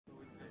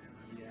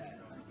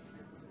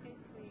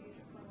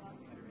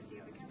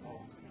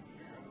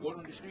Word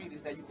on the street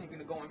is that you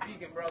thinking of going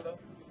vegan, brother.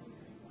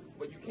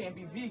 But you can't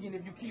be vegan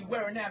if you keep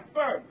wearing that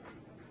fur.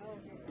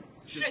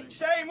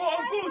 Shame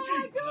on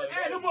Gucci,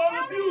 animal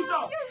abuser.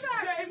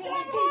 Shame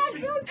on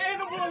Gucci,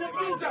 animal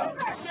abuser.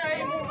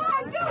 Shame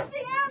on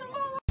Gucci,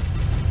 animal.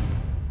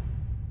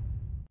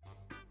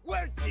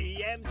 We're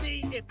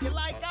TMZ. If you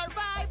like our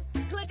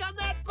vibe, click on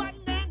that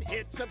button and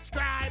hit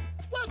subscribe.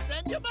 We'll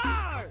send you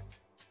more.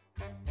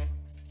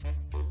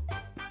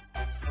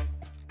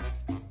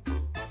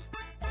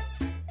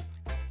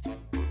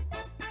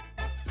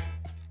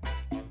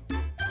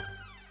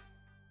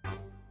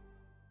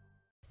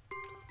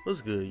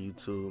 What's good,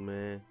 YouTube,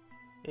 man?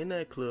 In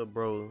that clip,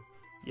 bro,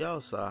 y'all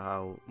saw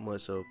how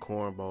much of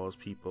cornballs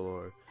people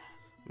are.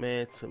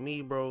 Man, to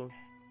me, bro,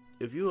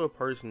 if you're a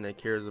person that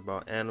cares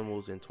about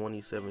animals in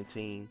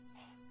 2017,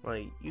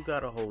 like, you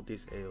gotta hold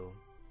this L.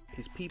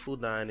 It's people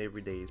dying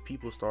every day. It's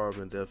people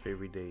starving to death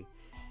every day.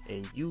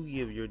 And you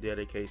give your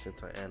dedication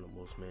to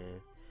animals,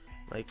 man.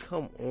 Like,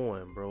 come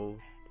on, bro.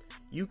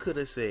 You could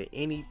have said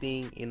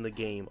anything in the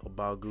game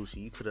about Gucci.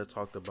 You could have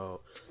talked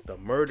about the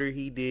murder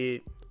he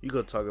did. You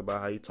could talk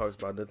about how he talks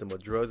about nothing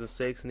but drugs and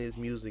sex in his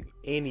music.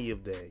 Any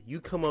of that. You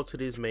come up to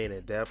this man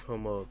and dap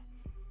him up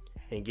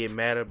and get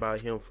mad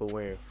about him for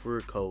wearing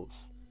fur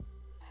coats.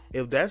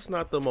 If that's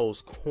not the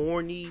most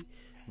corny,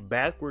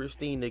 backwards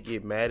thing to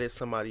get mad at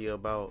somebody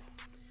about,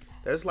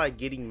 that's like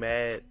getting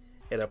mad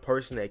at a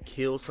person that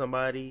killed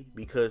somebody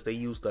because they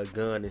used a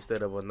gun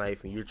instead of a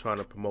knife and you're trying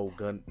to promote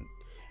gun.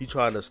 You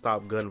trying to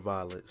stop gun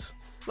violence.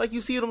 Like,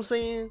 you see what I'm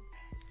saying?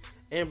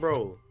 And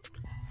bro,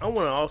 I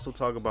want to also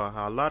talk about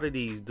how a lot of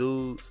these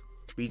dudes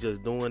be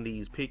just doing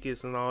these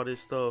pickets and all this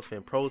stuff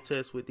and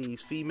protests with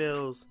these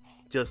females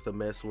just to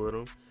mess with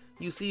them.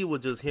 You see it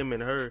was just him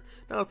and her.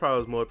 Now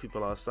probably more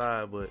people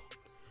outside, but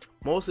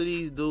most of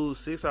these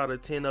dudes, 6 out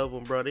of 10 of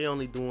them, bro, they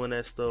only doing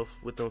that stuff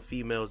with them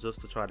females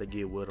just to try to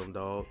get with them,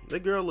 dog. That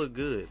girl looked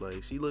good.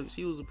 Like, she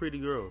was a pretty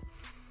girl.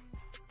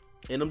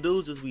 And them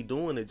dudes just be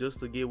doing it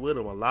just to get with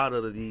them. A lot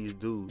of these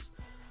dudes,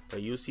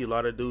 like, you see a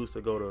lot of dudes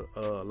that go to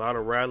a lot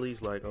of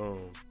rallies, like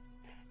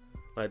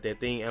that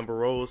thing Amber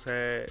Rose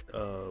had.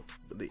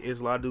 It's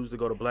a lot of dudes that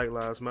go to Black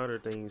Lives Matter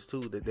things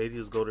too. That they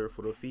just go there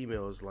for the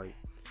females, like,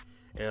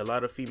 and a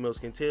lot of females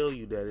can tell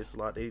you that it's a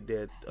lot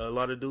that a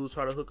lot of dudes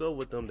try to hook up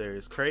with them. There,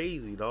 it's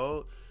crazy,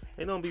 dog.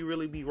 They don't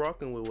really be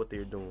rocking with what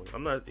they're doing.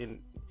 I'm not in.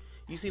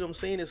 You see what I'm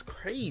saying? It's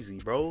crazy,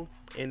 bro.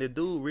 And the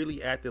dude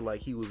really acted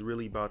like he was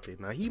really about that.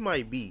 Now, he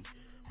might be.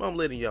 But I'm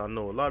letting y'all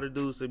know. A lot of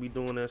dudes that be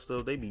doing that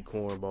stuff, they be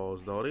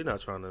cornballs, dog. They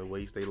not trying to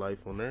waste their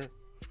life on that.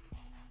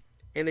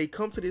 And they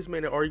come to this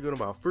man and arguing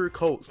about fur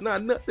coats.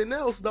 Not nothing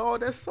else,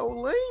 dog. That's so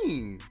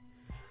lame.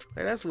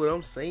 Like, that's what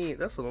I'm saying.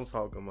 That's what I'm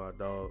talking about,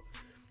 dog.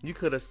 You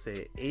could have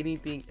said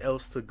anything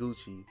else to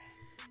Gucci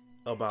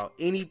about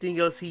anything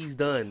else he's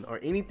done or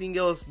anything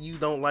else you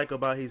don't like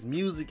about his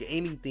music,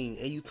 anything,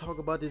 and you talk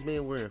about this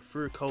man wearing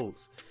fur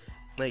coats.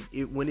 Like,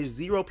 when there's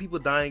 0 people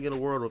dying in the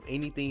world of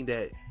anything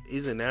that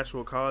isn't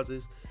natural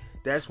causes,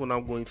 that's when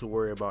I'm going to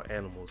worry about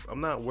animals. I'm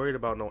not worried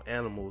about no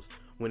animals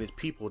when it's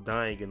people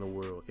dying in the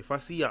world. If I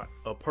see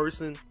a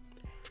person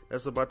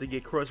that's about to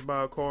get crushed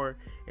by a car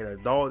and a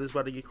dog that's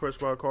about to get crushed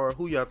by a car,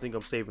 who y'all think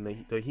I'm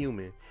saving? The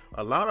human.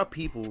 A lot of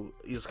people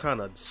is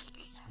kind of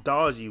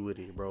dodgy with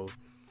it, bro.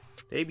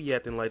 They be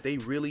acting like they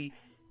really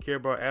care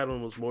about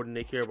animals more than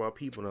they care about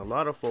people. And a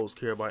lot of folks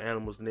care about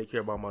animals than they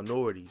care about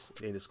minorities.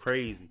 And it's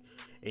crazy.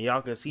 And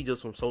y'all can see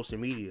just from social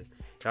media.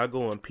 Y'all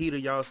go on Peter,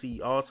 y'all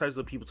see all types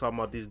of people talking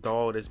about this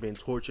dog that's been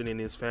tortured in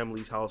his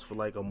family's house for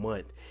like a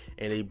month.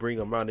 And they bring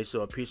him around, they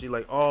show a picture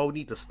like, oh, we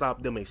need to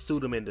stop them and sue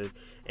them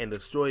and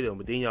destroy them.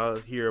 But then y'all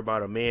hear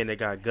about a man that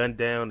got gunned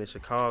down in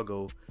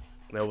Chicago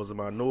that was a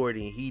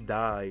minority and he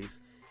dies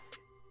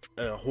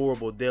a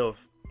horrible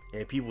death.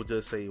 And people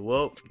just say,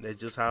 well,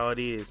 that's just how it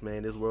is,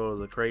 man. This world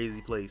is a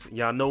crazy place.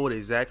 Y'all know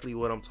exactly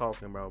what I'm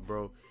talking about,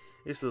 bro.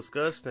 It's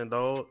disgusting,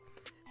 dog.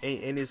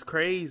 And it's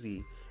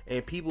crazy.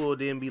 And people will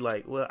then be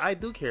like, well, I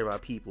do care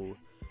about people.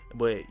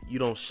 But you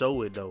don't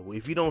show it, though.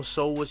 If you don't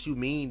show what you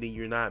mean, then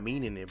you're not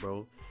meaning it,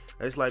 bro.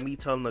 It's like me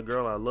telling a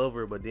girl I love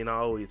her, but then I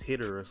always hit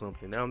her or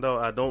something. Now,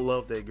 I don't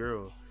love that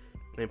girl.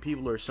 And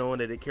people are showing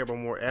that they care about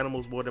more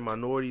animals more than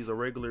minorities or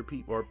regular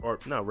people. Or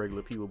not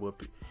regular people,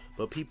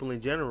 but people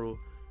in general.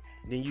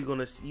 Then you're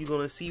gonna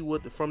see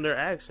what from their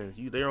actions.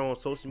 They're on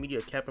social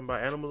media capping by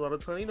animals all the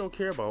time. They don't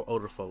care about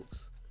older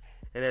folks,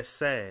 and that's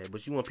sad.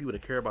 But you want people to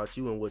care about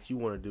you and what you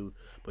want to do,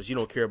 but you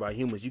don't care about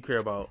humans. You care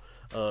about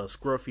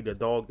Scruffy, the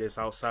dog that's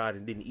outside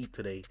and didn't eat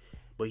today,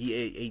 but he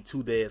ate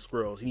 2 dead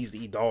squirrels. He needs to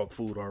eat dog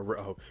food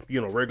or be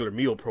on a regular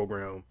meal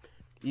program,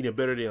 eating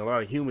better than a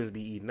lot of humans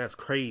be eating. That's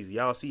crazy.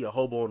 Y'all see a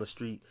hobo on the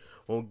street,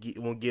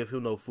 won't give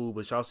him no food,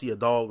 but y'all see a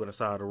dog on the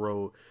side of the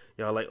road.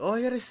 Y'all like, oh,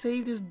 I gotta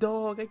save this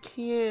dog. I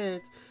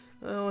can't.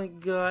 Oh my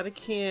god, I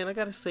can't. I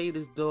gotta save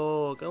this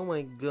dog. Oh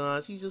my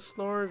god, she's just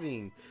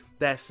starving.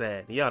 That's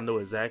sad. Y'all know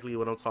exactly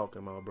what I'm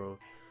talking about, bro.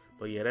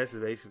 But yeah, that's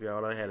basically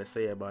all I had to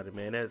say about it,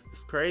 man.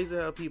 It's crazy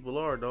how people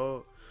are,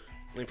 dog.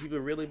 And people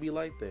really be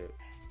like that.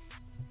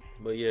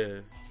 But yeah,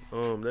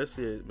 That's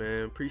it,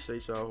 man.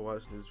 Appreciate y'all for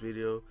watching this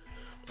video.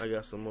 I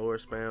got some more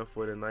spam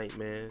for tonight,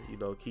 man. You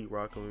know, keep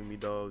rocking with me,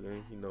 dog,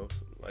 and you know,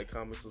 like,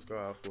 comment,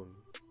 subscribe for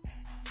me.